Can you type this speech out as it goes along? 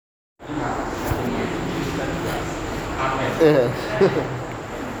Yeah.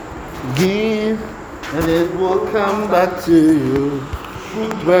 Give, and it will come back to you.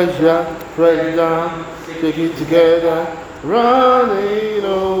 Treasure, press down, take it together, running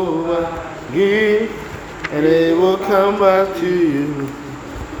over. Give, and it will come back to you.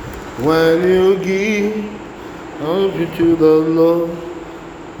 When you give, only to the Lord.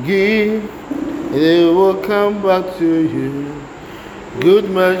 Give, and it will come back to you. Good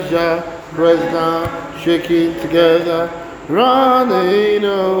measure, press down, shake it together, running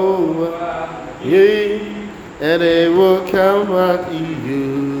over. Yeah, and it will come back to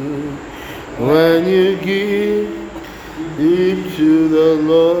you. When you give to the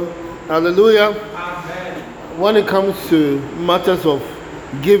Lord. Hallelujah. Amen. When it comes to matters of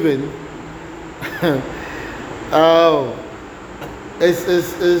giving, it's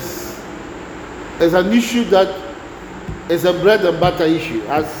an issue that is a bread and butter issue,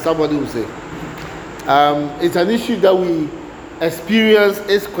 as somebody would say. It's an issue that we experience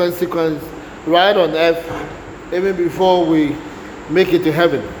its consequence right on earth, even before we make it to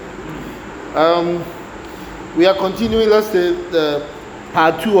heaven. We are continuing, let's say, the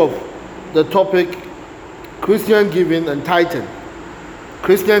part 2 of the topic, Christian giving and tithing.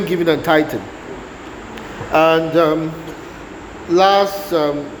 Christian giving and tithing. And last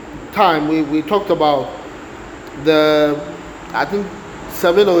time we talked about I think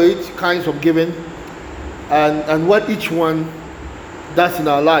 7 or 8 kinds of giving and what each one does in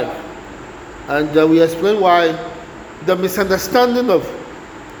our life. And we explained why the misunderstanding of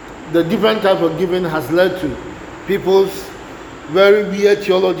the different types of giving has led to people's very weird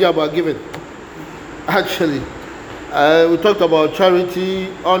theology about giving. Actually, we talked about charity,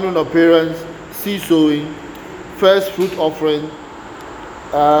 honoring of parents, seed sowing, first fruit offering,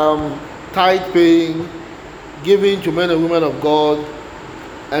 tithe paying, giving to men and women of God,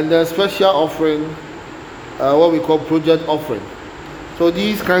 and then special offering, what we call project offering. So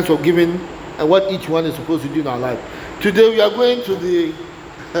these kinds of giving and what each one is supposed to do in our life. Today we are going to the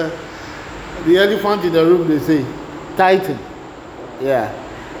elephant in the room, they say, tithing. Yeah,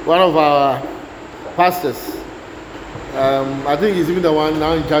 one of our pastors, I think he's even the one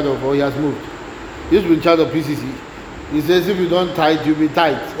now in charge of, or he has moved. He used to be in charge of PCC. He says, if you don't tithe, you'll be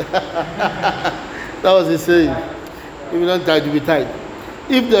tight. That was his saying. If you don't tithe, you'll be tight.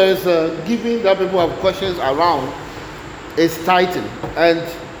 If there is a giving that people have questions around, it's tithing. And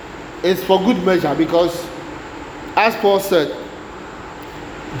it's for good measure, because as Paul said,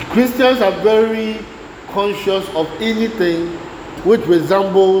 Christians are very conscious of anything which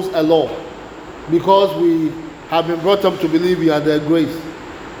resembles a law, because we have been brought up to believe we are their grace.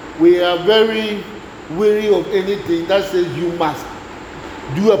 We are very weary of anything that says you must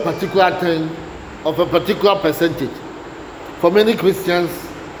do a particular thing of a particular percentage. For many Christians,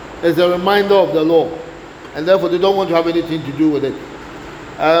 it's a reminder of the law, and therefore they don't want to have anything to do with it.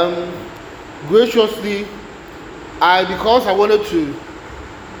 Graciously, because I wanted to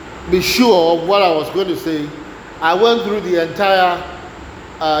be sure of what I was going to say, I went through the entire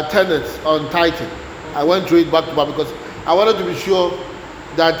tenets on tithing. I went through it back to back because I wanted to be sure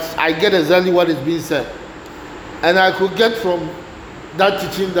that I get exactly what is being said. And I could get from that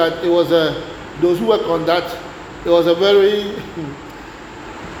teaching that it was those who work on that, it was a very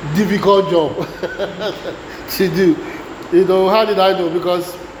difficult job to do. You know, how did I know?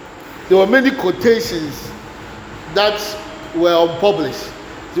 Because there were many quotations that were unpublished.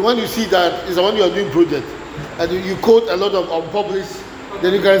 So when you see that, it's when you are doing project and you quote a lot of unpublished,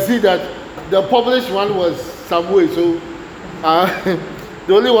 then you can see that the published one was some way. So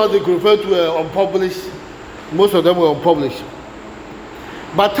the only ones they could refer to were unpublished. Most of them were unpublished.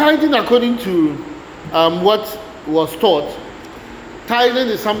 But tithing, according to what was taught, tithing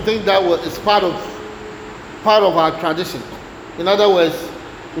is something that is part of our tradition. In other words,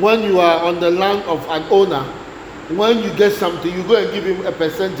 when you are on the land of an owner, when you get something, you go and give him a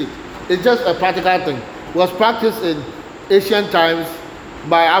percentage. It's just a practical thing. It was practiced in ancient times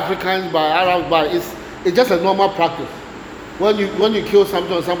by Africans, by Arabs, it's just a normal practice. When you kill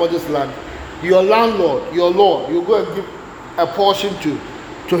something on somebody's land, your landlord, your lord, you go and give a portion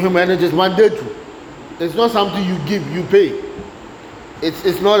to him, and it is mandatory. It's not something you give, you pay.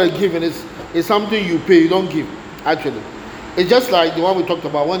 It's not a given, it's something you pay, you don't give, actually. It's just like the one we talked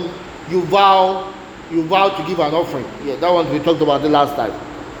about, when you vow to give an offering. Yeah, that one we talked about the last time.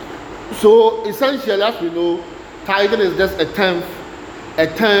 So essentially, as we know, tithing is just a tenth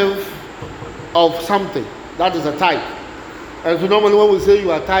of something. That is a tithe. And so normally when we say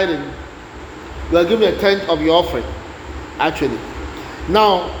you are tithing, you are giving a tenth of your offering, actually.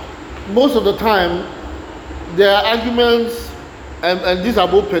 Now, most of the time, there are arguments, and these are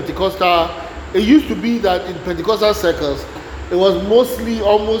both Pentecostal it used to be that in Pentecostal circles, it was mostly,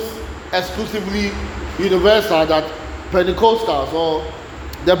 almost exclusively universal, that Pentecostals, or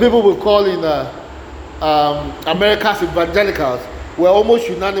the people we call in America's evangelicals, were almost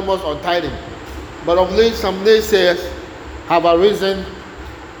unanimous on tithing. But of late, some naysayers have arisen,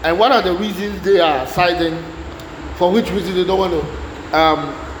 and one of the reasons they are citing, for which reason they don't want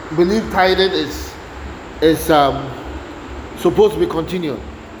to believe tithing is supposed to be continued.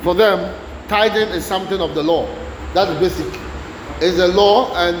 For them, tithing is something of the law. That's basic. It's a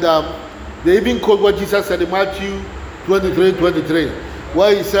law, and they even quote what Jesus said in Matthew 23:23,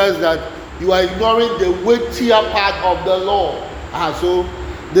 where he says that you are ignoring the weightier part of the law. So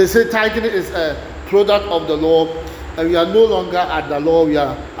they say tithing is a product of the law, and we are no longer at the law, we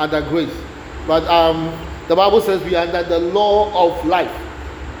are under grace. But the Bible says we are under the law of life.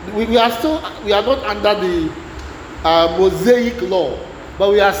 We are not under the Mosaic law, but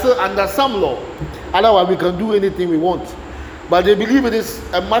we are still under some law. Otherwise, we can do anything we want. But they believe it is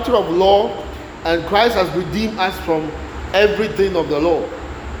a matter of law, and Christ has redeemed us from everything of the law.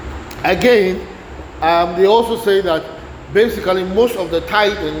 Again, they also say that basically most of the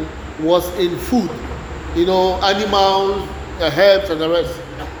tithing was in food, animals, herbs, and the rest,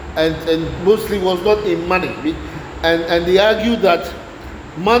 and mostly was not in money. And they argue that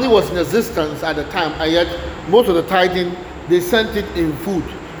money was in existence at the time, and yet most of the tithing they sent it in food,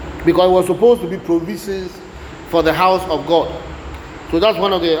 because it was supposed to be provisions for the house of God. So that's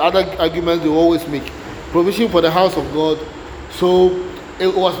one of the other arguments they always make: provision for the house of God. So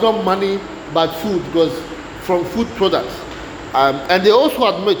it was not money but food. It was from food products. And they also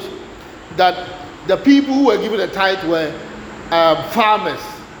admit that the people who were given the tithe were farmers.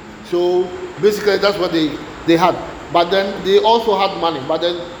 So basically that's what they had. But then they also had money, but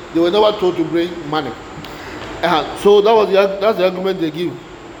then they were never told to bring money. So that's the argument they give.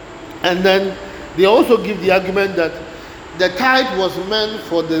 And then they also give the argument that the tithe was meant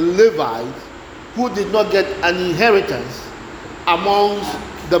for the Levites who did not get an inheritance amongst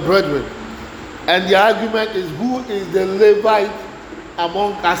the brethren. And the argument is, who is the Levite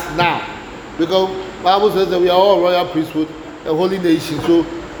among us now? Because the Bible says that we are all royal priesthood, a holy nation. So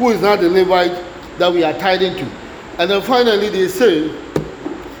who is now the Levite that we are tithing to? And then finally they say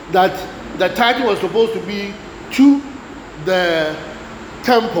that the tithing was supposed to be to the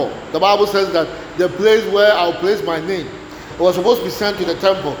temple. The Bible says that the place where I'll place my name, it was supposed to be sent to the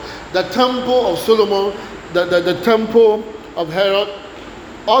temple. The temple of Solomon, the temple of Herod,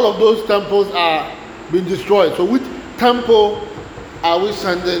 all of those temples are being destroyed. So which temple are we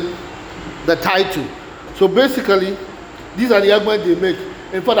sending the tithe to? So basically, these are the arguments they make.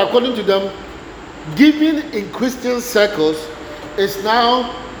 In fact, according to them, giving in Christian circles is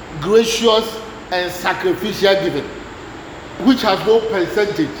now gracious and sacrificial giving, which has no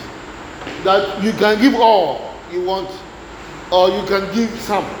percentage. That you can give all you want, or you can give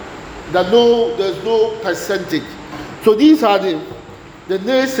some. There's no percentage. So these are the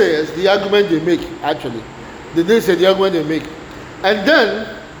naysayers, the argument they make, actually. The naysayers, the argument they make. And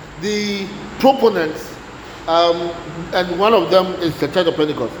then the proponents, and one of them is the Church of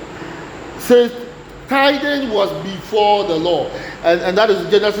Pentecost, says tithing was before the law. And that is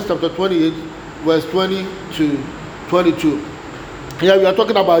Genesis chapter 28, verse 20 to 22. Here we are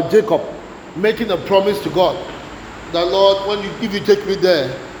talking about Jacob making a promise to God that, Lord, if you take me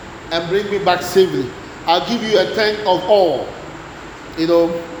there and bring me back safely, I'll give you a tenth of all.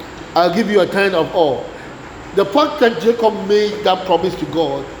 I'll give you a tenth of all. The fact that Jacob made that promise to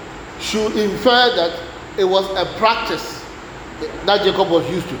God should infer that it was a practice that Jacob was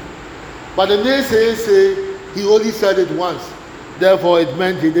used to. But the naysayers say he only said it once, therefore it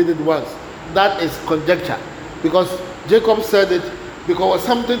meant he did it once. That is conjecture, because Jacob said it because it was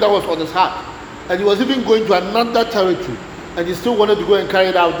something that was on his heart, and he was even going to another territory, and he still wanted to go and carry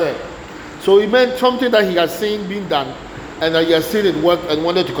it out there. So he meant something that he had seen being done, and that he had seen it work and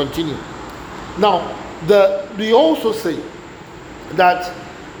wanted to continue. Now, they also say that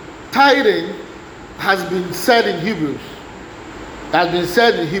tithing has been said in Hebrews.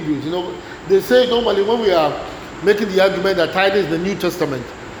 They say normally when we are making the argument that tithing is the New Testament,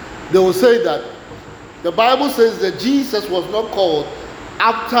 they will say that the Bible says that Jesus was not called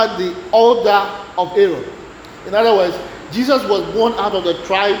after the order of Aaron. In other words, Jesus was born out of the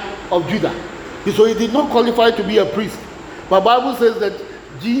tribe of Judah. So he did not qualify to be a priest. But the Bible says that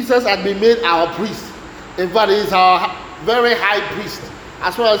Jesus had been made our priest. In fact, he is our very high priest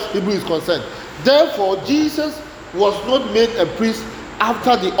as far as Hebrew is concerned. Therefore, Jesus was not made a priest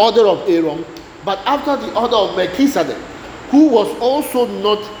after the order of Aaron, but after the order of Melchizedek, who was also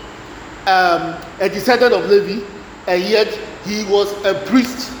not a descendant of Levi, and yet he was a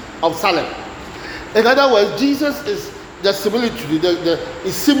priest of Salem. In other words, Jesus is the similitude,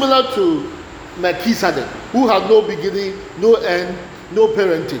 is similar to Melchizedek, who had no beginning, no end, no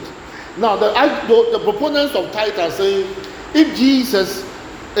parentage. Now, the proponents of tithe are saying, if Jesus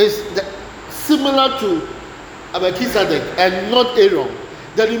is similar to Melchizedek and not Aaron,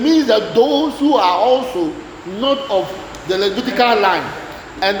 then it means that those who are also not of the Levitical line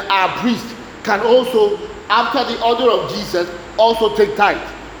and are priests can also, after the order of Jesus, also take tithe.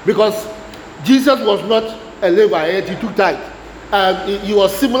 Because Jesus was not a Levite, yet he took tithe. He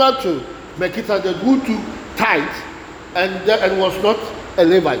was similar to Melchizedek, who took tithe and was not a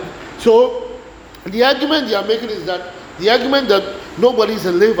Levite. So the argument they are making is that nobody is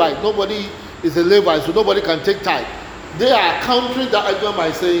a Levite, so nobody can take tithe. They are countering that argument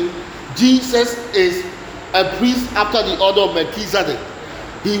by saying Jesus is a priest after the order of Melchizedek.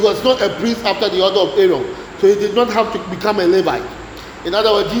 He was not a priest after the order of Aaron, so he did not have to become a Levite. In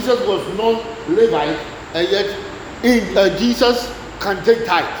other words, Jesus was non-Levite, and yet Jesus can take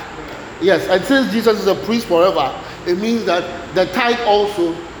tithe. Yes, and since Jesus is a priest forever, it means that the tithe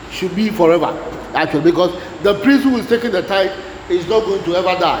also should be forever, actually, because the priest who is taking the tithe is not going to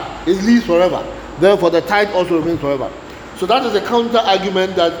ever die. It lives forever. Therefore, the tithe also remains forever. So that is a counter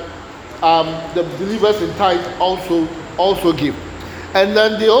argument that the believers in tithe also give. And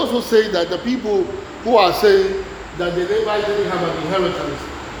then they also say that the people who are saying that the Levites didn't have an inheritance,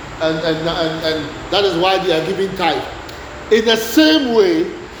 and that is why they are giving tithe. In the same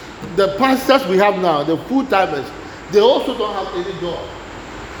way, the pastors we have now, the full-timers, they also don't have any job.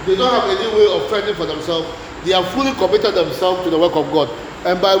 They don't have any way of fending for themselves. They have fully committed themselves to the work of God.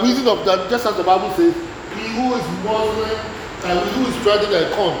 And by reason of that, just as the Bible says, he who is muzzling and he who is treading a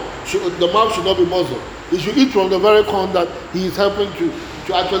corn, the mouth should not be muzzled. He should eat from the very corn that he is helping to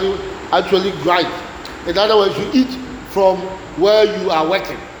actually grind. In other words, you eat from where you are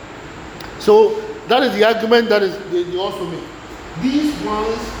working. So that is the argument that they also make. These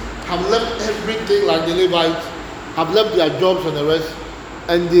ones have left everything like the Levites, have left their jobs and the rest,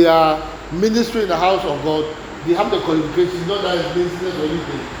 and they are ministering in the house of God. They have the qualifications, not that it's business or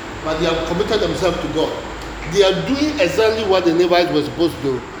anything, but they have committed themselves to God. They are doing exactly what the Levites were supposed to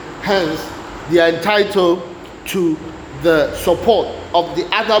do. Hence, they are entitled to the support of the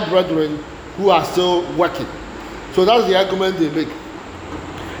other brethren who are still working. So that's the argument they make.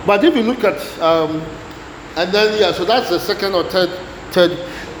 But if you look at, so that's the second or third.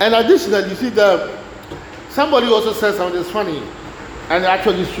 And additionally, you see that somebody also said something that's funny, and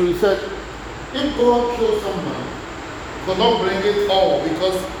actually it's true. He said, if God chose someone for not bringing all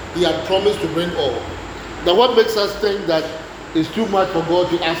because he had promised to bring all, then what makes us think that it's too much for God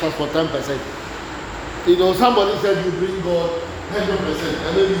to ask us for 10%? You know, somebody said you bring God 100%,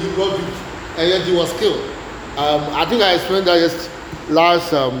 and then he got it, and yet he was killed. I think I explained that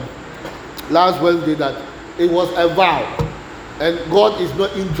last Wednesday, that it was a vow, and God is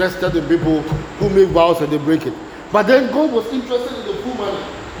not interested in people who make vows and they break it. But then God was interested in the full manner.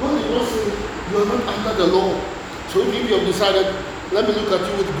 God did not say you are not under the law. So if you have decided, let me look at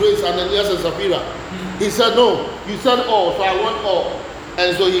you with grace, and then yes, and Sapphira. He said, no, you said all, so I want all.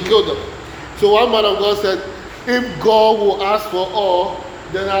 And so he killed them. So one man of God said, if God will ask for all,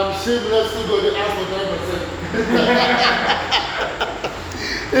 then I'm shamelessly going to ask for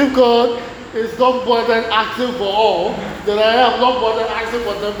 10%. If God is not bothered asking for all, then I am not bothered asking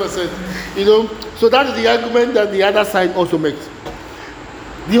for 10%. You know, so that is the argument that the other side also makes.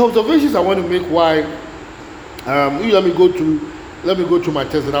 The observations I want to make why, let me go to my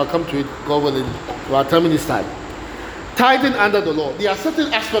text and I'll come to it, God willing, to our 10 minutes time. Tithing under the law. There are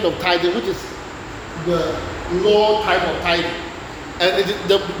certain aspects of tithing which is the law type of tithing. And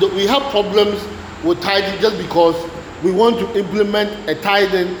we have problems with tithing just because we want to implement a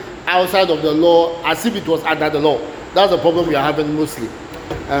tithing outside of the law as if it was under the law. That's the problem we are having mostly.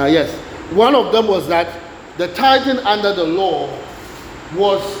 Yes. One of them was that the tithing under the law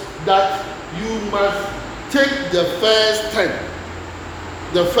was that you must take the first 10.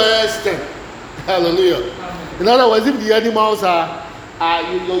 The first 10. Hallelujah. In other words, if the animals are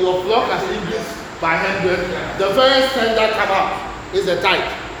your flock has increased by 100, the first 10 that come out is the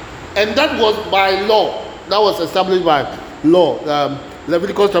tithe. And that was by law. That was established by law.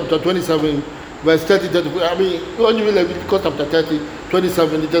 Leviticus chapter 27, verse 30. I mean, when you read Leviticus chapter 30,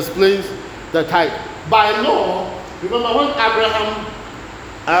 27, it explains the tithe. By law, remember when Abraham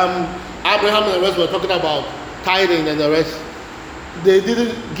and the rest were talking about tithing and the rest, they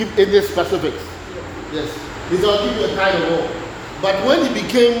didn't give any specifics. Yes. They don't give you a tithe of all. But when it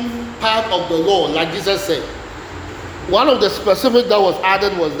became part of the law, like Jesus said, one of the specifics that was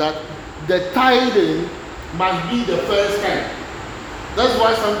added was that the tithing must be the first 10. That's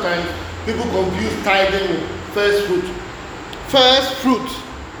why sometimes people confuse tithing with first fruit. First fruit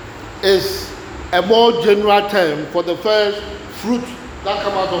is a more general term for the first fruit that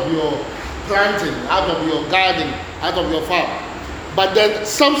come out of your planting, out of your garden, out of your farm. But then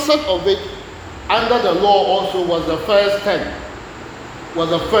some sort of it under the law also was the first 10,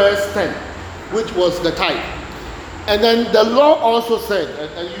 which was the tithe. And then the law also said,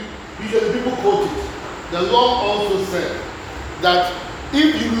 and usually people quote it, the law also said that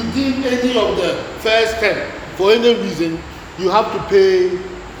if you redeem any of the first 10 for any reason, you have to pay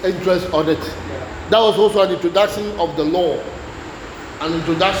interest on it. That was also an introduction of the law. And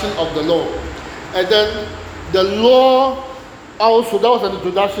then the law also, that was an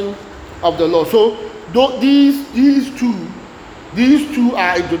introduction of the law. So these two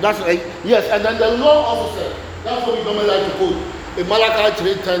are introduction. Yes, and then the law also said, that's what we normally like to quote in Malachi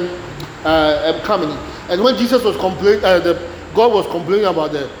 3:10 coming. And when Jesus was complaining, God was complaining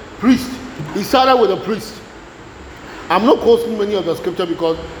about the priest, he started with the priest. I'm not quoting many of the scripture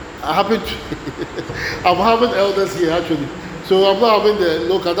because I happen to I'm having elders here actually, so I'm not having the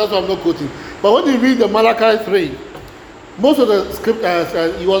local. That's why I'm not quoting. But when you read the Malachi 3, most of the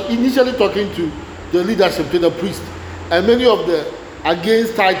scriptures, he was initially talking to the leadership, to the priest, and many of the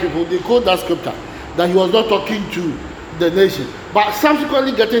against tithe people, they quote that scripture that he was not talking to the nation. But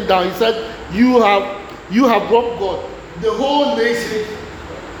subsequently getting down, he said, "You have robbed God, the whole nation."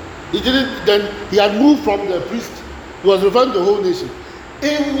 He didn't. Then he had moved from the priest. He was referring to the whole nation.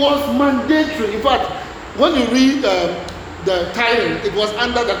 It was mandatory. In fact, when you read the tithing, it was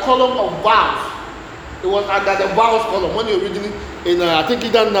under the column of vows. It was under the vows column. When you're reading it in, I think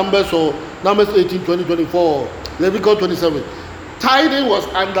either Numbers or Numbers 18, 20, 24, Leviticus 27, tithing was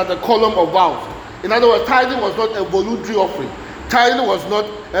under the column of vows. In other words, tithing was not a voluntary offering. Tithing was not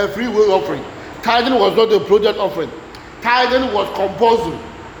a free will offering. Tithing was not a project offering. Tithing was compulsory.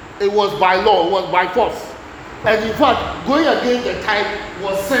 It was by law. It was by force. And in fact, going against the tithe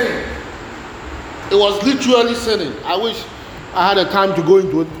was sinning. It was literally sinning. I wish I had a time to go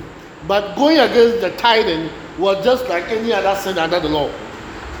into it. But going against the tithing was just like any other sin under the law.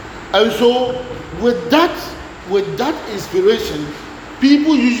 And so with that inspiration,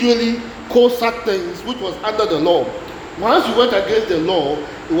 people usually quote such things which was under the law. Once you went against the law,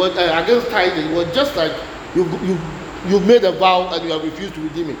 it was against tithing, it was just like you made a vow and you have refused to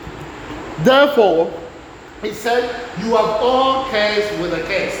redeem it. Therefore, he said, "You have all cursed with a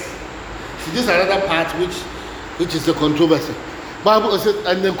curse." See, this is another part which is a controversy. Bible says,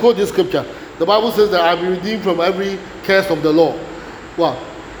 and then quote this scripture. The Bible says that I'll be redeemed from every curse of the law. Well,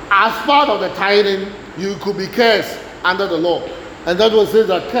 as part of the tithing, you could be cursed under the law. And that was says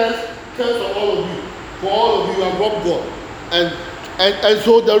that curse for all of you. For all of you have robbed God. And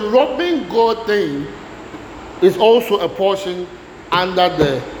so the robbing God thing is also a portion under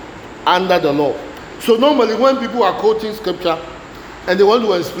the law. So normally when people are quoting scripture and they want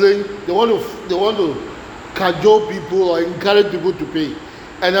to explain, they want to cajole people or encourage people to pay,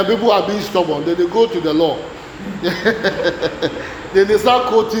 and then people are being stubborn, then they go to the law. Then they start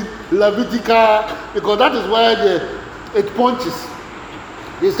quoting Levitical, because that is where it punches.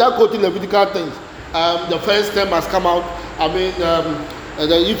 They start quoting Levitical things. The first term has come out. I mean,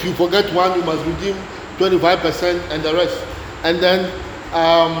 and then if you forget one, you must redeem 25% and the rest. And then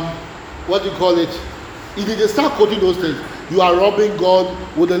what do you call it? If they start quoting those things, you are robbing God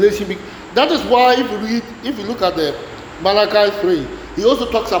with the nation. That is why if you look at the Malachi 3, he also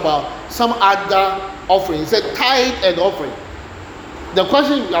talks about some other offering. He said tithe and offering. The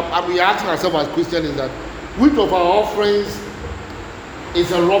question we are asking ourselves as Christians is that which of our offerings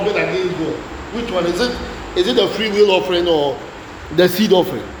is a robbing against God? Which one is it? Is it a free will offering or the seed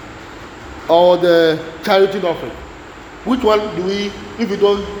offering or the charity offering? Which one do we, if we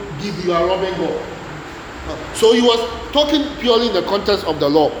don't give, you are robbing God? So he was talking purely in the context of the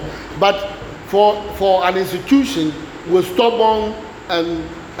law. But for an institution with stubborn and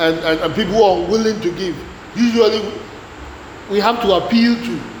people who are willing to give, usually we have to appeal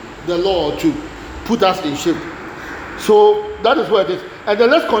to the law to put us in shape. So that is what it is. And then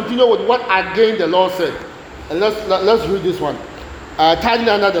let's continue with what again the law said. And let's read this one. Tithing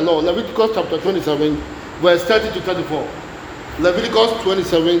under the law, Leviticus chapter 27, verse 30 to 34. Leviticus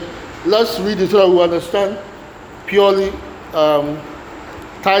 27. Let's read it so that we understand purely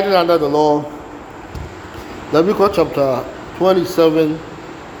tithing under the law. Leviticus chapter 27,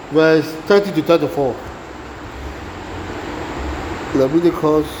 verse 30 to 34.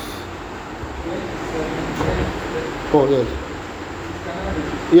 Leviticus. Oh, yes.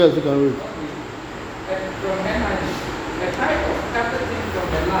 Yes, you can read. From a type of everything from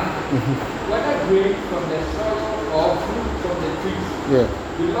the land, whether grain from the soil or fruit from the trees. Yeah.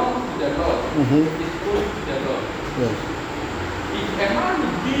 belongs to the Lord. It's holy to the Lord. Yes. If a man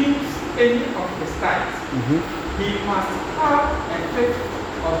redeems any of his tithes, he must have a fifth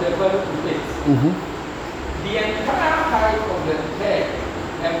of the value to it. The entire height of the head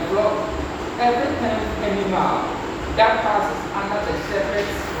and flock, every 10th animal that passes under the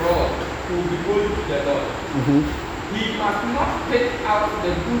shepherd's rod will be holy to the Lord. He must not take out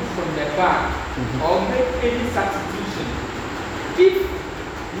the good from the bad or make any substitution. If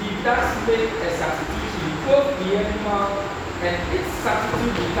he does make a substitution, both the animal and its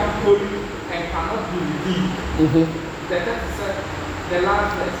substitute become holy and cannot be redeemed. The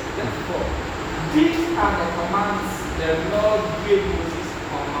last verse, 34. These are the commands the Lord gave Moses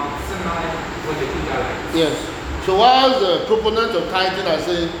on Mount Sinai for the Israelites. Yes. So while the proponents of tithing are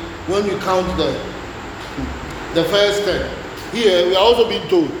saying, when you count the first 10, here we are also being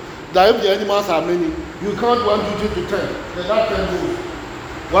told that if the animals are many, you count 1, 2, 3 to 10, then that 10 goes.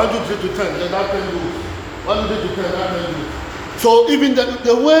 1, 2, 3 to 10, then that 10 goes. 1, 2, 3 to 10, that 10 goes. So even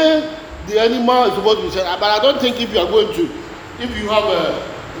the way the animal is supposed to be said, but I don't think if you are going to, if you have a,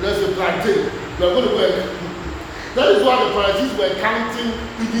 let's say, plantain, you are going to go and, that is why the Pharisees were counting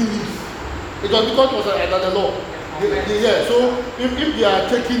eating leaves. It was because it was another law. Yeah, so if they are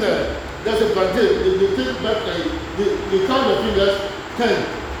taking there's a plantain, they take back, they count the fingers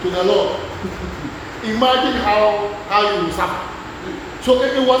 10 to the Lord. Imagine how you will suffer. So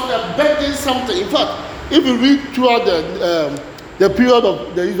it was a begging something. In fact, if you read throughout the period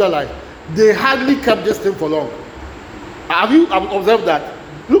of the Israelites, they hardly kept this thing for long. Have you observed that?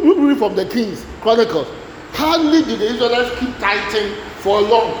 Look from the Kings, Chronicles. Hardly did the Israelites keep tithing for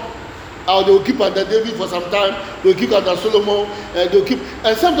long. Or they will keep under David for some time, they will keep under Solomon,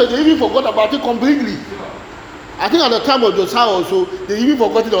 and sometimes they even forgot about it completely. I think at the time of Josiah also, they even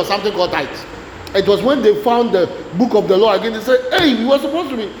forgot it was something called tithes. It was when they found the book of the law again, they said, hey, we were supposed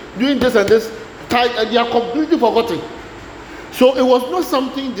to be doing this and this tithe, and they are completely forgotten. So it was not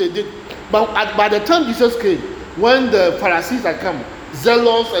something they did. But by the time Jesus came, when the Pharisees had come,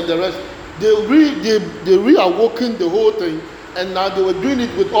 zealous and the rest, they reawoken the whole thing, and now they were doing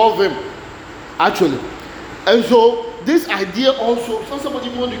it with all of them, actually. And so this idea also, so somebody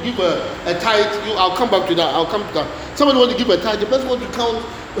want to give a tithe, I'll come back to that. Somebody want to give a tithe, the person want to count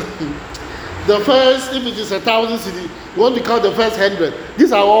the first, if it is 1,000 cedi, you want to count the first 100.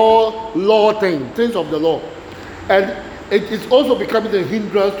 These are all law things of the law. And it is also becoming a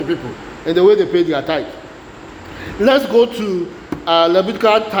hindrance to people in the way they pay their tithe. Let's go to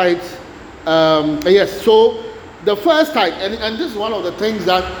Levitical tithes. Yes, so the first tithe, and this is one of the things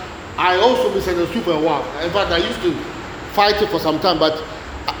that I also misunderstood for a while. In fact, I used to fight it for some time, but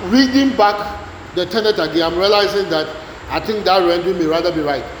reading back the tenet again, I'm realizing that I think that rendering may rather be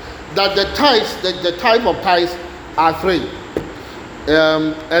right. That the tithes, the type of tithes are 3.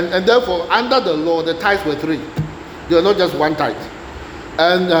 And therefore, under the law, the tithes were 3. They are not just one tithe.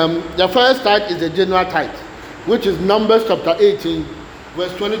 And the first tithe is the general tithe, which is Numbers chapter 18,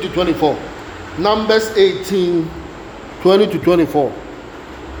 verse 20 to 24. Numbers 18, 20 to 24.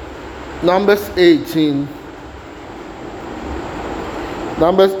 Numbers 18.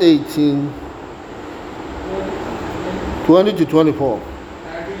 Numbers 18, 20 to 24.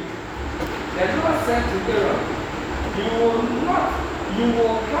 The Lord said to Aaron, you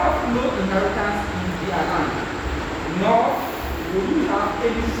will have no inheritance in their land, nor will you have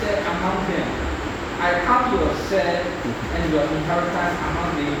any share among them. I count your share and your inheritance among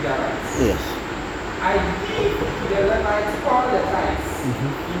the Israelites. Yes. I give to the Levites all the tithes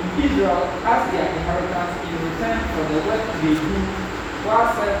in Israel as their inheritance in return for the work they do while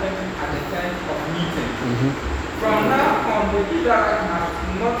serving at the tent of meeting. From now on, the Israelites must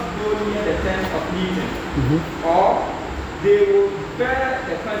not go near the tent of meeting, or they will bear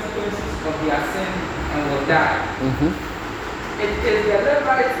the consequences of their sin and will die. It is the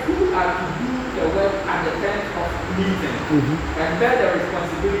Levites who are to do the work at the tent of meeting and bear the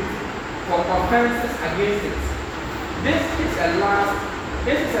responsibility for offenses against it. This is a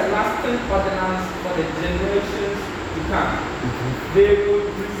lasting ordinance for the generations to come. They will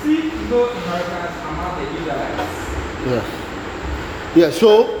receive no inheritance among the Israelites. Yes. Yeah,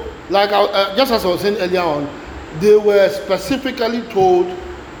 so, like just as I was saying earlier on, they were specifically told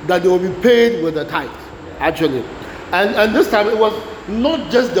that they will be paid with the tithe, actually. And this time it was not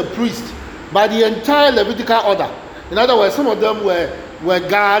just the priest, but the entire Levitical order. In other words, some of them were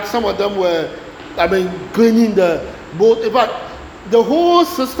guards, some of them were, cleaning the boat. In fact, the whole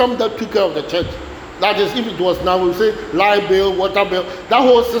system that took care of the church, that is, if it was now, we say light bill, water bill, that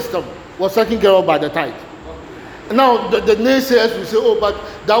whole system was taken care of by the tithe. Now, the naysayers will say, oh, but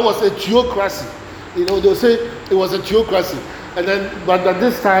that was a theocracy. They'll say it was a theocracy. And then, but at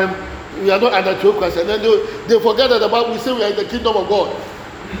this time, we are not under theocracy. And then they forget that about we say we are in the kingdom of God.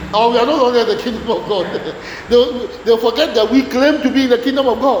 Or we are no longer in the kingdom of God. they forget that we claim to be in the kingdom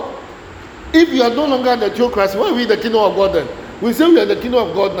of God. If we are no longer in the theocracy, why are we in the kingdom of God then? We say we are in the kingdom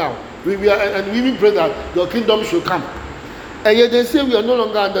of God now. We are, and we even pray that your kingdom should come. And yet they say we are no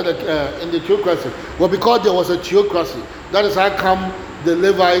longer under in the theocracy. Well, because there was a theocracy. That is how come the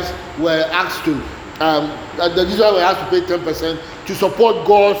Levites were asked to, the Israelites were asked to pay 10% to support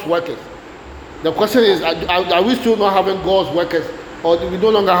God's workers. The question is, are we still not having God's workers? Or do we no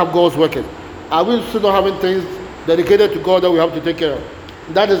longer have God's workers? Are we still not having things dedicated to God that we have to take care of?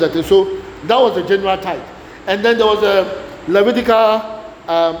 That is the thing. So that was the general tithe. And then there was a Levitical,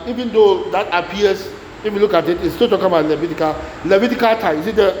 even though that appears, if you look at it, it's still talking about Levitical tithe. You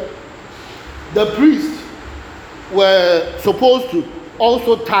see, the priests were supposed to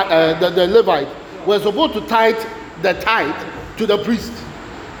also tithe, the Levites were supposed to tithe the tithe to the priest.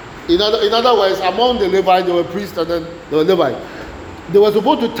 In other words, among the Levites, there were priests and then there were Levites. They were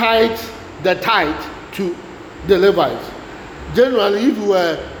supposed to tithe the tithe to the Levites. Generally, if you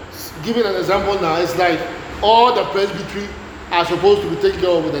were giving an example now, it's like all the presbytery are supposed to be taken care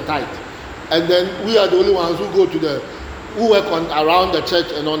of with the tithe. And then we are the only ones who go to who work around the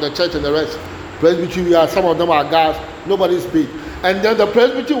church and on the church and the rest. Presbytery, some of them are guards, nobody's paid. And then the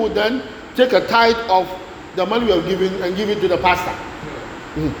presbytery would then take a tithe of the money we have given and give it to the pastor.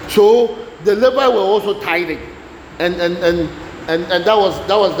 So the Levites were also tithing. And that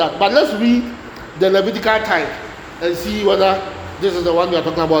was that. But let's read the Levitical tithe and see whether this is the one we are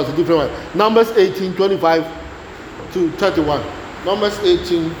talking about. It's a different one. Numbers 18, 25 to 31. Numbers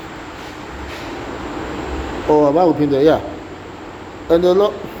 18. Oh, am I open there? Yeah. And the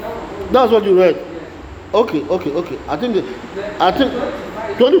Lord. That's what you read. Okay. I think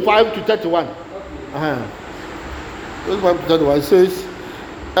 25 to 31. 25 to 31. It says,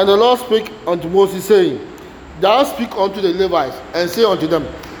 and the Lord spake unto Moses, saying, Thou speak unto the Levites, and say unto them,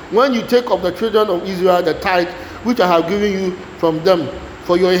 When you take of the children of Israel the tithe which I have given you from them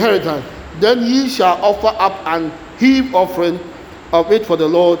for your inheritance, then ye shall offer up an heave offering of it for the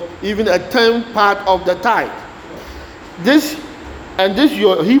Lord, even a 10th part of the tithe. This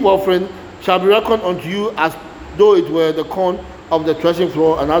your heave offering shall be reckoned unto you as though it were the corn of the threshing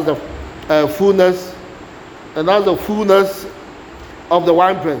floor, and as the fullness of the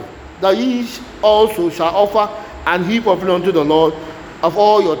winepress. That ye also shall offer an heave offering unto the Lord of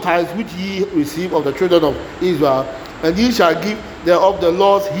all your tithes which ye receive of the children of Israel, and ye shall give thereof the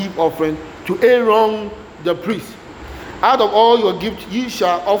Lord's heave offering to Aaron the priest. Out of all your gifts ye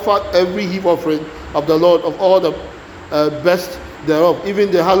shall offer every heave offering of the Lord of all the best thereof,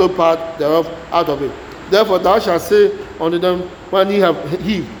 even the hallowed part thereof out of it. Therefore thou shalt say unto them, when ye have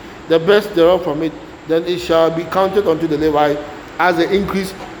heaved the best thereof from it, then it shall be counted unto the Levite as the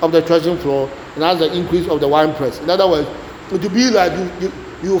increase of the threshing floor and as the increase of the winepress. In other words, it would be like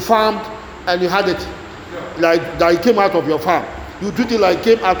you farmed and you had it like that it came out of your farm. You treat it like it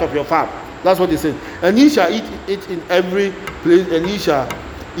came out of your farm. That's what he said. And ye shall eat it in every place, and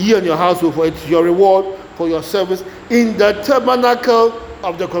ye and your household, for it's your reward for your service in the tabernacle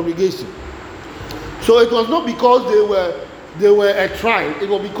of the congregation. So it was not because they were a tribe, it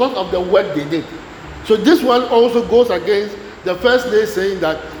was because of the work they did. So this one also goes against the first day saying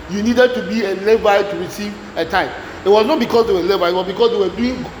that you needed to be a Levite to receive a tithe. It was not because they were Levites, it was because they were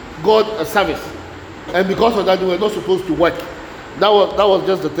doing God a service. And because of that, they were not supposed to work. That was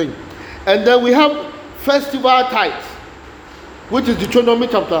just the thing. And then we have festival tithes, which is Deuteronomy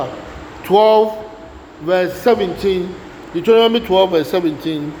chapter 12, verse 17. Deuteronomy 12, verse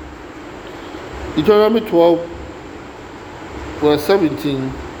 17. Deuteronomy 12, verse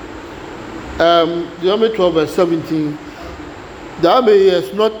 17. Deuteronomy 12, verse 17. Thou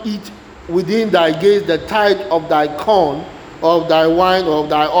mayest not eat within thy gates the tithe of thy corn, or of thy wine, or of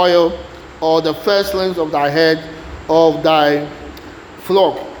thy oil, or the firstlings of thy head, or of thy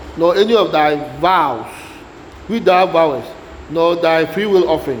flock, nor any of thy vows, which thou vowest, nor thy freewill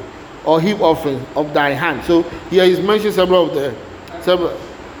offering, or heap offering of thy hand. So here he's mentioned several of the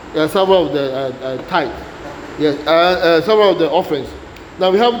tithe. Yes, several of the offerings. Now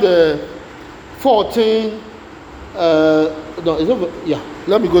we have the 14.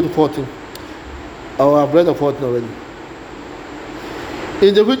 Let me go to 14. Oh, I've read the 14 already.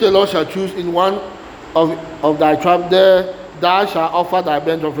 In the which the Lord shall choose in one of thy tribe, there thou shalt offer thy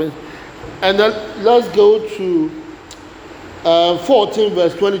burnt offerings. And then let's go to 14,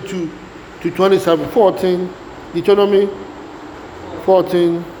 verse 22 to 27. 14, Deuteronomy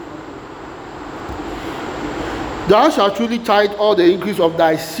 14. Thou shalt truly tithe all the increase of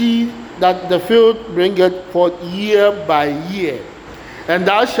thy seed that the field bringeth forth year by year. And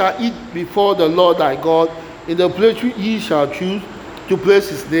thou shalt eat before the Lord thy God in the place which ye shall choose to place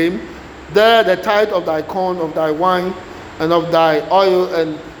his name. There the tithe of thy corn, of thy wine, and of thy oil,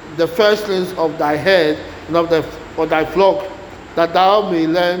 and the firstlings of thy head, and of thy flock, that thou may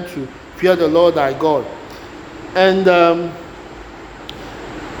learn to fear the Lord thy God. And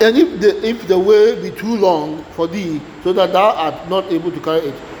if the way be too long for thee, so that thou art not able to carry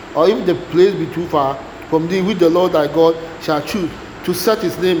it, or if the place be too far from thee, which the Lord thy God shall choose to set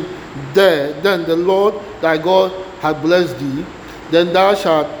his name there, then the Lord thy God hath blessed thee, then thou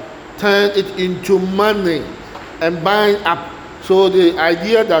shalt turn it into money and bind up. So the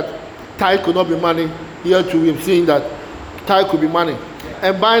idea that tithe could not be money, here too we've seen that tithe could be money.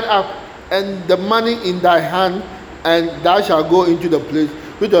 And bind up, and the money in thy hand, and thou shalt go into the place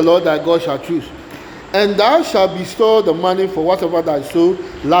which the Lord thy God shall choose. And thou shalt bestow the money for whatever thy soul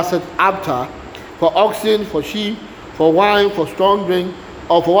lasteth after, for oxen, for sheep, for wine, for strong drink,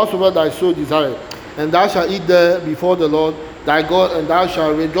 or for whatsoever thy soul desireth. And thou shalt eat there before the Lord thy God, and thou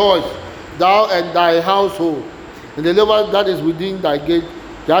shalt rejoice, thou and thy household. And the Levite that is within thy gate,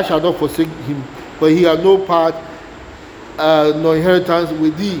 thou shalt not forsake him, for he hath no part nor inheritance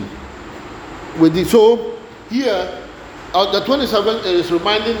with thee. So here, the 27th is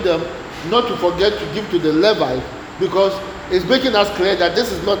reminding them not to forget to give to the Levite, because it's making us clear that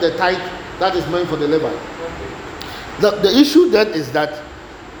this is not the tithe that is meant for the Levite. The issue then is that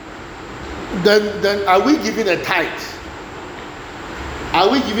then are we giving a tithe? Are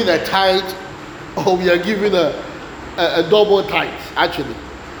we giving a tithe, or we are giving a double tithe? Actually,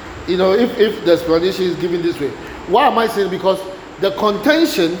 if the explanation is given this way, why am I saying? Because the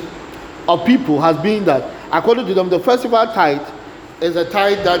contention of people has been that, according to them, the festival tithe is a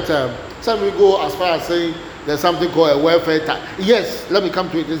tithe that some will go as far as saying there's something called a welfare tithe. Yes, let me come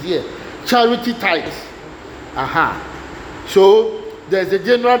to it this year. Charity tithe. So there's a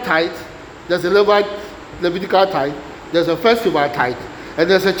general tithe, there's a Levitical tithe, there's a festival tithe, and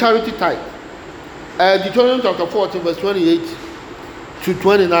there's a charity tithe. Deuteronomy chapter 14, verse 28 to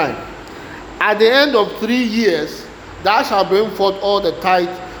 29. At the end of 3 years, thou shalt bring forth all the tithe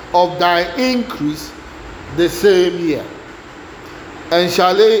of thy increase the same year, and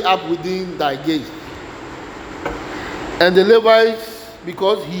shall lay up within thy gates. And the Levites,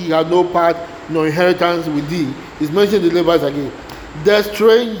 because he had no part nor inheritance with thee, is mentioned the Levites again. The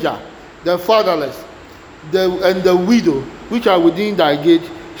stranger, the fatherless, and the widow, which are within thy gate,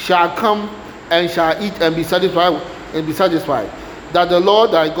 shall come and shall eat and be satisfied, that the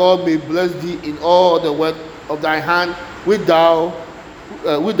Lord thy God may bless thee in all the work of thy hand which thou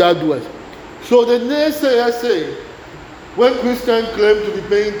doest. So the naysayers say, when Christians claim to be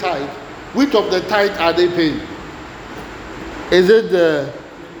paying tithe, which of the tithe are they paying? Is it the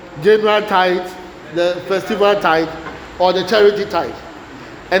general tithe, the festival tithe, or the charity tithe?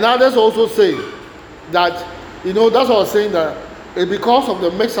 And others also say that, that's what I was saying, that it's because of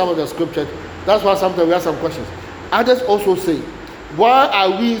the mix-up of the scripture. That's why sometimes we have some questions. Others also say, why are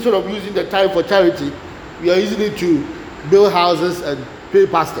we, instead of using the tithe for charity, we are using it to build houses and pay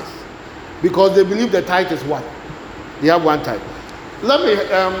pastors? Because they believe the tithe is what? They have one tithe. Let me,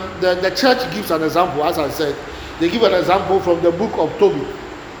 the church gives an example, as I said. They give an example from the book of Tobit.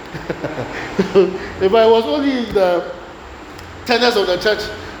 If I was only in the tenets of the church,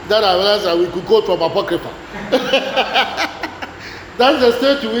 that I realized that we could quote from Apocrypha. That's the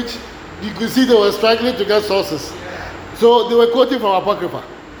state to which you could see they were struggling to get sources. So they were quoting from Apocrypha.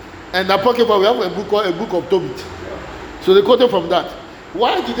 And Apocrypha, we have a book called a book of Tobit. So they quoted from that.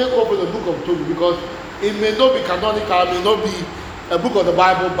 Why did they quote from the book of Tobit? Because it may not be canonical, it may not be a book of the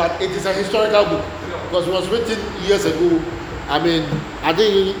Bible, but it is a historical book. Because it was written years ago. I think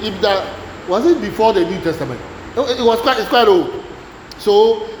if that was it before the New Testament. It's quite old.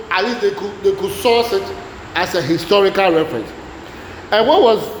 So at least they could source it as a historical reference. And what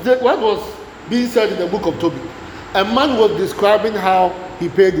was being said in the book of Tobit? A man was describing how he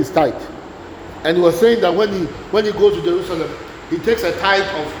paid his tithe, and he was saying that when he goes to Jerusalem, he takes a tithe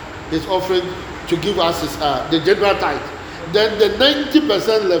of his offering to give us his, the general tithe. Then the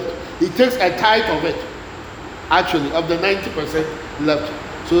 90% left, he takes a tithe of it. Actually, of the 90% left,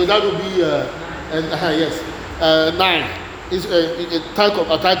 so that would be 9. Is a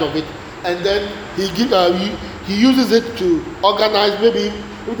tithe of it, and then he uses it to organize. Maybe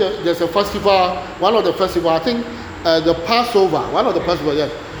if there's a festival, one of the festivals, I think the Passover, I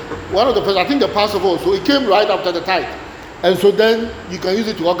think the Passover. So it came right after the tithe, and so then you can use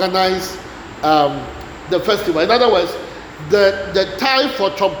it to organize the festival. In other words, the tithe for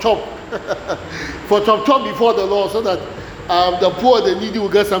chop for chop before the Lord, so that the poor, the needy will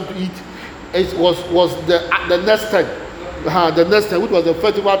get something to eat, it was the next time, the next time, which was the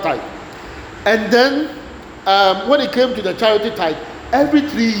festival tithe. And then when it came to the charity tithe, every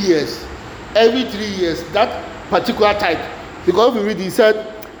 3 years, that particular tithe, because we read, he said,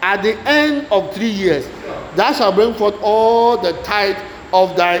 at the end of 3 years, thou shalt bring forth all the tithe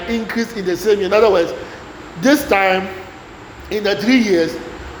of thy increase in the same year. In other words, this time, in the 3 years,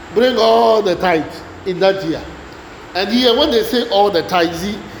 bring all the tithe in that year. And here, when they say all the tithe,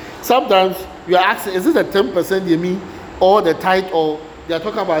 see, sometimes you are asking, is this a 10% you mean all the tithe, or they are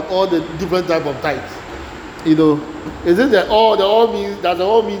talking about all the different type of tithes? You know, is it that all means, does it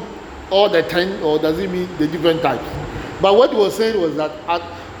all mean all the 10, or does it mean the different types? But what he was saying was that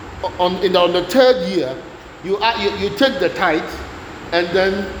on the third year, you take the tithe, and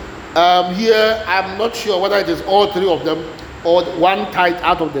then here I'm not sure whether it is all three of them or one tithe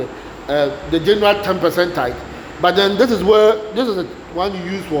out of the general 10% tithe. But then this is the one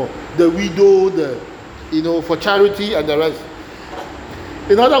you use for the widow, for charity and the rest.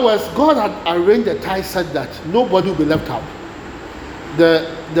 In other words, God had arranged the tithe such that nobody will be left out.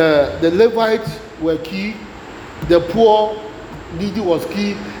 The Levites were key, the poor, needy was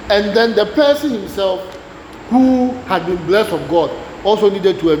key, and then the person himself who had been blessed of God also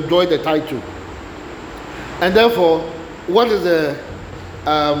needed to enjoy the tithe too. And therefore, what is the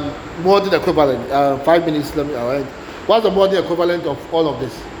modern equivalent? 5 minutes, let me arrange. What's the modern equivalent of all of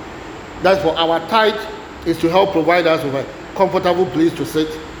this? That's for our tithe is to help provide us with a comfortable place to sit.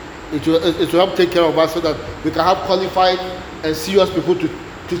 It will help take care of us so that we can have qualified and serious people to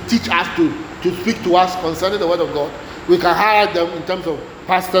teach us, to speak to us concerning the word of God. We can hire them in terms of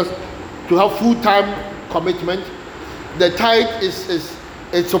pastors to have full-time commitment. The tithe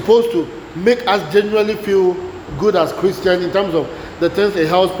is supposed to make us genuinely feel good as Christians in terms of the things it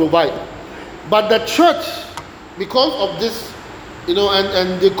helps provide. But the church, because of this,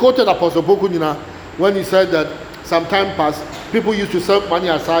 and they quoted Apostle Bokunina when he said that some time past, people used to set money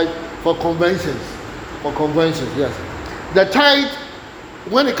aside for conventions. Yes. The tithe,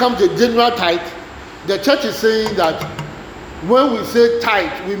 when it comes to general tithe, the church is saying that when we say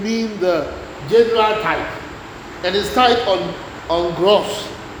tithe, we mean the general tithe. And it's tithe on gross,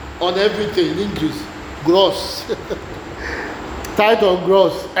 on everything, increase, gross. Tithe on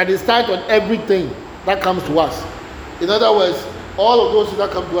gross, and it's tithe on everything that comes to us. In other words, all of those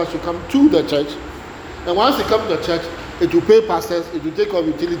that come to us should come to the church. And once they come to the church, it will pay pastors, it will take care of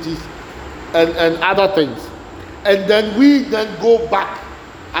utilities and other things. And then we then go back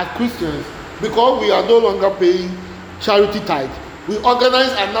as Christians, because we are no longer paying charity tithe. We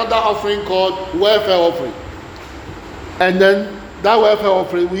organize another offering called welfare offering. And then that welfare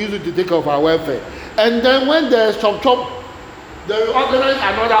offering, we use it to take care of our welfare. And then when there's chop, they will organize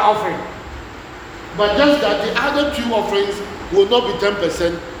another offering. But just that the other two offerings will not be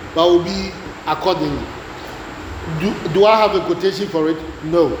 10%, but will be accordingly. Do I have a quotation for it?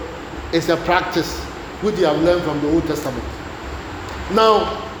 No. It's a practice which they have learned from the Old Testament.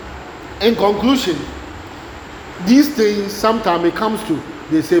 Now, in conclusion, these things sometimes it comes to,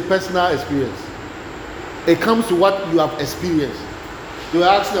 they say, personal experience. It comes to what you have experienced. You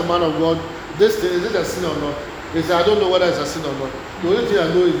ask the man of God, this thing, is it a sin or not? He said, I don't know whether it's a sin or not. The only thing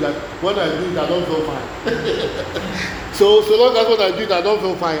I know is that when I do it, I don't feel fine. so long as when I do it, I don't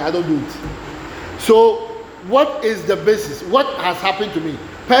feel fine, I don't do it. So, what is the basis? What has happened to me?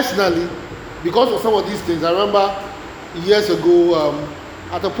 Personally, because of some of these things, I remember years ago,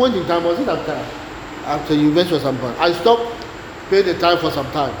 at a point in time, was it after university or some point, I stopped paying the time for some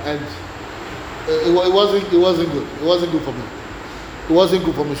time, and it wasn't good. It wasn't good for me. It wasn't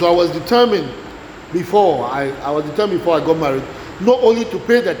good for me. So I was determined before I got married, not only to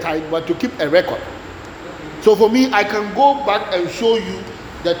pay the tithe, but to keep a record. So for me, I can go back and show you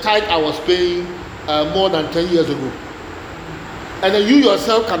the tithe I was paying more than 10 years ago. And then you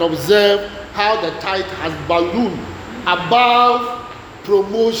yourself can observe how the tithe has ballooned above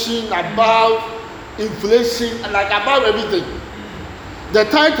promotion, above inflation, and like above everything. The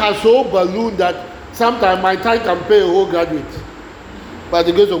tithe has so ballooned that sometimes my tithe can pay a whole graduate by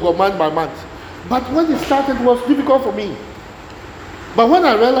the grace of God, month by month. But when it started, it was difficult for me. But when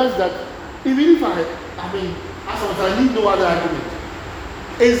I realized that even if I need no other argument,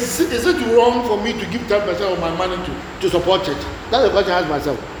 is it wrong for me to give 10% of my money to support church? That's the question I ask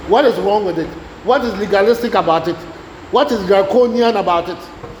myself. What is wrong with it? What is legalistic about it? What is draconian about it?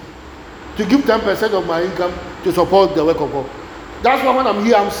 To give 10% of my income to support the work of God. That's why when I'm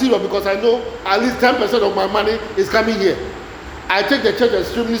here, I'm serious, because I know at least 10% of my money is coming here. I take the church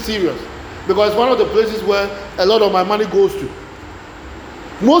extremely serious, because it's one of the places where a lot of my money goes to.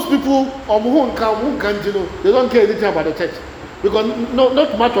 Most people, they don't care anything about the church, because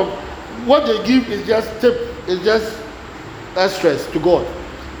not much of what they give is just tip, it's just extras to God.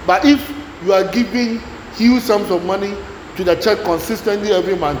 But if you are giving huge sums of money to the church consistently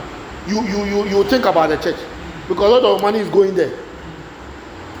every month, you think about the church, because a lot of money is going there.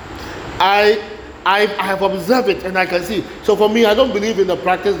 I have observed it and I can see. So for me, I don't believe in the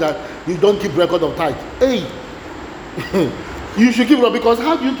practice that you don't keep record of tithe. Hey, you should keep record, because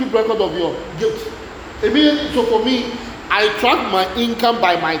how do you keep record of your gifts? So for me, I track my income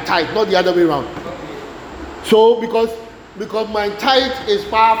by my tithe, not the other way around. So because my tithe is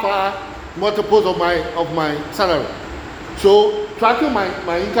far multiples of my salary. So tracking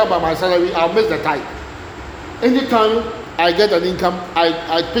my income by my salary, I'll miss the tithe. Anytime I get an income,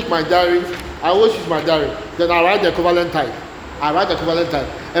 I pick my diary. I always use my diary. Then I write the equivalent tithe.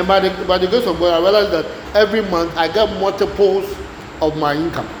 And by the grace of God, I realize that every month I get multiples of my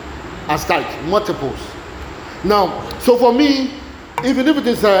income as tithe, multiples. Now, so for me, even if it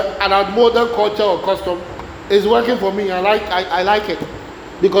is an modern culture or custom, it's working for me. I like it,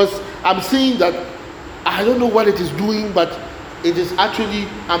 because I'm seeing that I don't know what it is doing, but it is actually,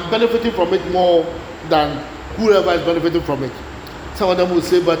 I'm benefiting from it more than whoever is benefiting from it. Some of them will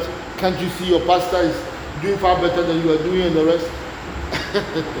say, but can't you see your pastor is doing far better than you are doing and the rest?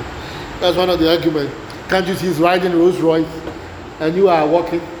 That's one of the arguments. Can't you see he's riding Rolls Royce and you are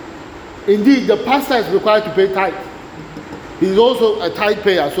walking? Indeed, the pastor is required to pay tithe. He's also a tithe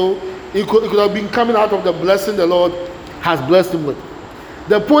payer, so it could have been coming out of the blessing the Lord has blessed him with.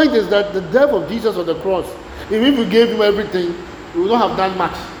 The point is that the death of Jesus on the cross, if we gave him everything, we would not have done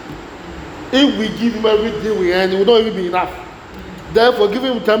much. If we give him everything we earn, it would not even be enough. Therefore,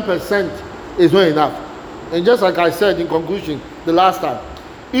 giving him 10% is not enough. And just like I said in conclusion the last time,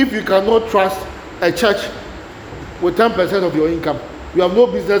 if you cannot trust a church with 10% of your income, you have no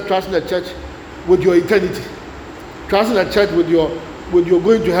business trusting a church with your eternity. Trusting a church with your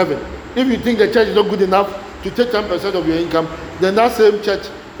going to heaven. If you think the church is not good enough to take 10% of your income, then that same church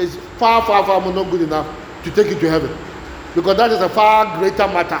is far more not good enough to take you to heaven. Because that is a far greater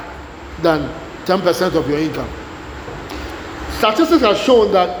matter than 10% of your income. Statistics have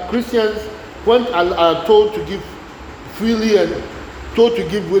shown that Christians, when are told to give freely and told to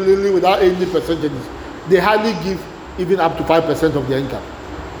give willingly without any percentages, they hardly give even up to 5% of their income.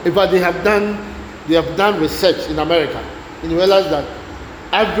 In fact, they have done research in America and realized that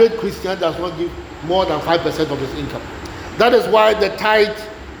average Christian does not give more than 5% of his income. That is why the tithe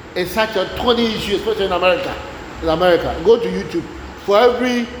is such a thorny issue, especially in America. Go to YouTube. For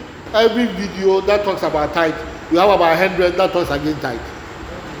every video that talks about tithe, you have about 100 that talks against tithe.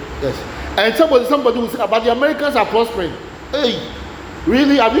 Yes. And somebody will say, but the Americans are prospering. Hey,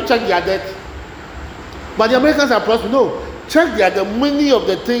 really? Have you checked their debt? But the Americans are prospering. No. Check their debt. Many of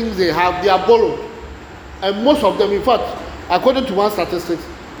the things they have, they are borrowed. And most of them, in fact, according to one statistics,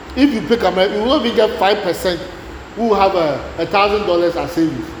 if you pick America, you will not even get 5% who have $1,000 as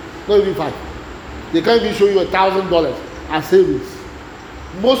savings. Not even 5. They can't even show you $1,000 as savings.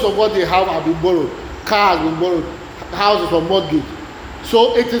 Most of what they have been borrowed. Car has been borrowed. Houses are mortgaged.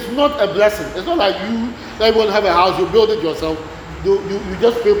 So it is not a blessing. It's not like everyone have a house, you build it yourself. You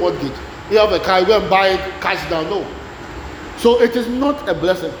just pay mortgage. You have a car, you go and buy it cash down. No. So it is not a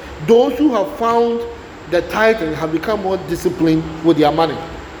blessing. Those who have found the tithe and have become more disciplined with their money.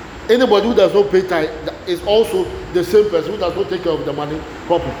 Anybody who does not pay tithe is also the same person who does not take care of the money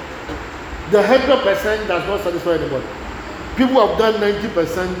properly. The 100% does not satisfy anybody. People have done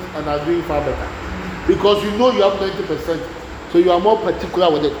 90% and are doing far better. Because you know you have 90%, so you are more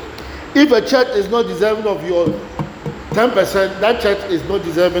particular with it. If a church is not deserving of your 10%, that church is not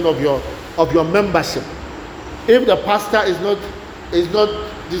deserving of your membership. If the pastor is not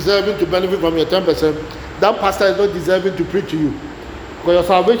deserving to benefit from your 10%, that pastor is not deserving to preach to you. Because your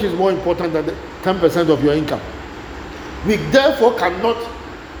salvation is more important than the 10% of your income. We therefore cannot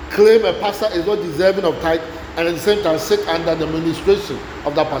claim a pastor is not deserving of tithe and at the same time sit under the administration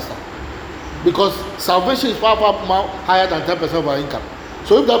of that pastor. Because salvation is far more higher than 10% of our income.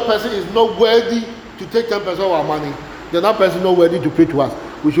 So if that person is not worthy to take 10% of our money, then that person is not worthy to pay to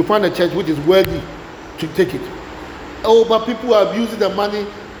us. We should find a church which is worthy to take it. Oh, but people are abusing the money.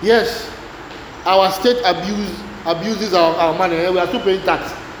 Yes, our state abuses our money. We are still paying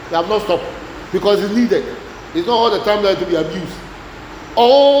tax. We have not stopped because it's needed. It's not all the time there to be abused.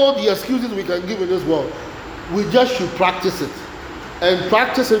 All the excuses we can give in this world, we just should practice it. And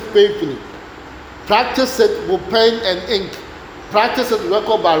practice it faithfully. Practice it with pen and ink. Practice it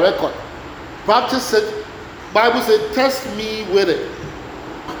record by record. Practice it. Bible says, test me with it.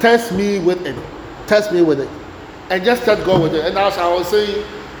 Test me with it. Test me with it. And just test God with it. And as I was saying,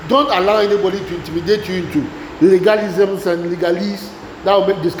 don't allow anybody to intimidate you into legalisms and legalese that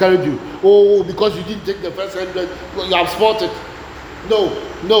will discourage you. Oh, because you didn't take the first 100, you have spoiled it.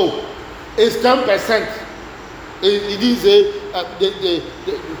 No, it's 10%. It didn't say the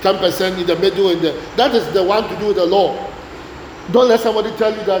 10% in the middle, that is the one to do with the law. Don't let somebody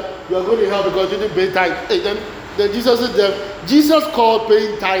tell you that you are going to hell because you didn't pay tithe. Hey, then Jesus called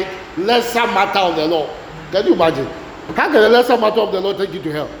paying tithe lesser matter of the law. Can you imagine? How can the lesser matter of the law take you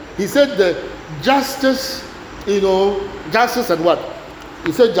to hell? He said the justice, justice and what?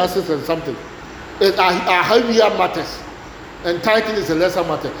 He said justice and something. It are heavier matters. And tithing is a lesser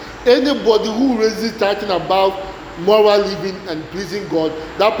matter. Anybody who raises tithing above moral living and pleasing God,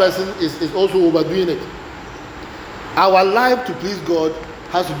 that person is also overdoing it. Our life to please God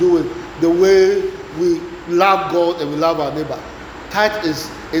has to do with the way we love God and we love our neighbor. Tithe is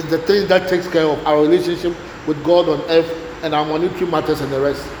the thing that takes care of our relationship with God on earth and our monetary matters and the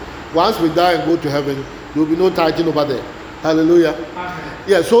rest. Once we die and go to heaven, there will be no tithing over there. Hallelujah. Amen.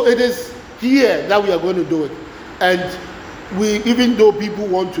 Yeah, so it is here that we are going to do it. And even though people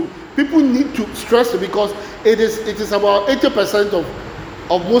need to stress it, because it is about 80%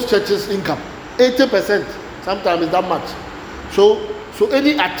 of most churches' income. 80%. Sometimes it's that much. So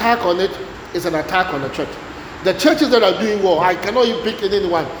any attack on it is an attack on the church. The churches that are doing well, I cannot even pick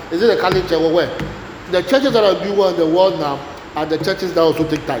anyone. Is it a Catholic church or where? The churches that are doing well in the world now are the churches that also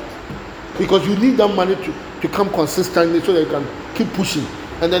take tithe. Because you need that money to come consistently so that you can keep pushing.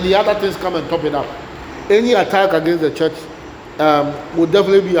 And then the other things come and top it up. Any attack against the church will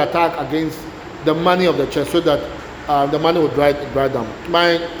definitely be attack against the money of the church, so that the money will dry down.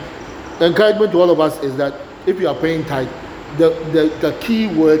 My encouragement to all of us is that if you are paying tithe, the key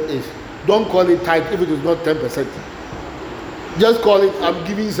word is don't call it tithe if it is not 10%. Just call it, I'm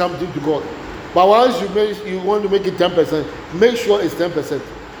giving something to God. But once you want to make it 10%, make sure it's 10%.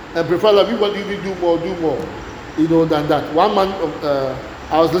 And prefer that people even do more, than that. One man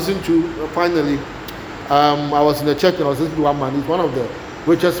I was listening to, finally, I was in the church and I was listening to one man. He's one of the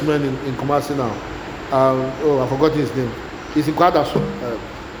richest men in Kumasi now. I forgot his name. He's in Kwadasu,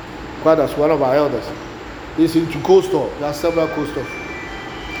 one of our elders. He's into coastal. There are several coastals.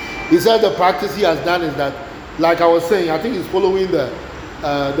 He said the practice he has done is that, like I was saying, I think he's following the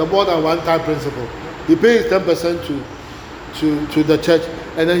more than one time principle. He pays 10% to the church,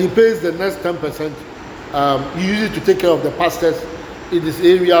 and then he pays the next 10%. He uses it to take care of the pastors in this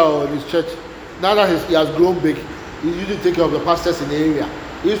area or in his church. Now that he has grown big, he usually take care of the pastors in the area.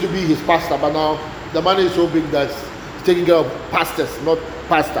 He used to be his pastor, but now the money is so big that he's taking care of pastors, not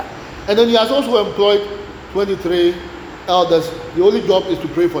pastor. And then he has also employed 23 elders. The only job is to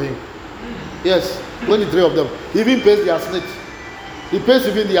pray for him. Yes, 23 of them. He even pays their snitch. He pays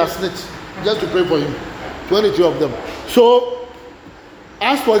even their snitch just to pray for him. 23 of them. So,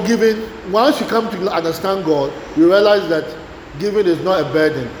 as for giving, once you come to understand God, you realize that giving is not a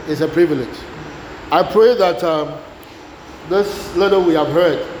burden, it's a privilege. I pray that this little we have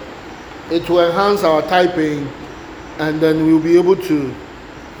heard, it will enhance our tithe paying, and then we will be able to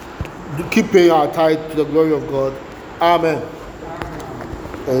keep paying our tithe to the glory of God. Amen.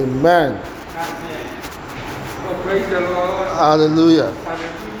 Amen. Amen. Oh, praise the Lord. Hallelujah.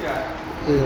 Hallelujah.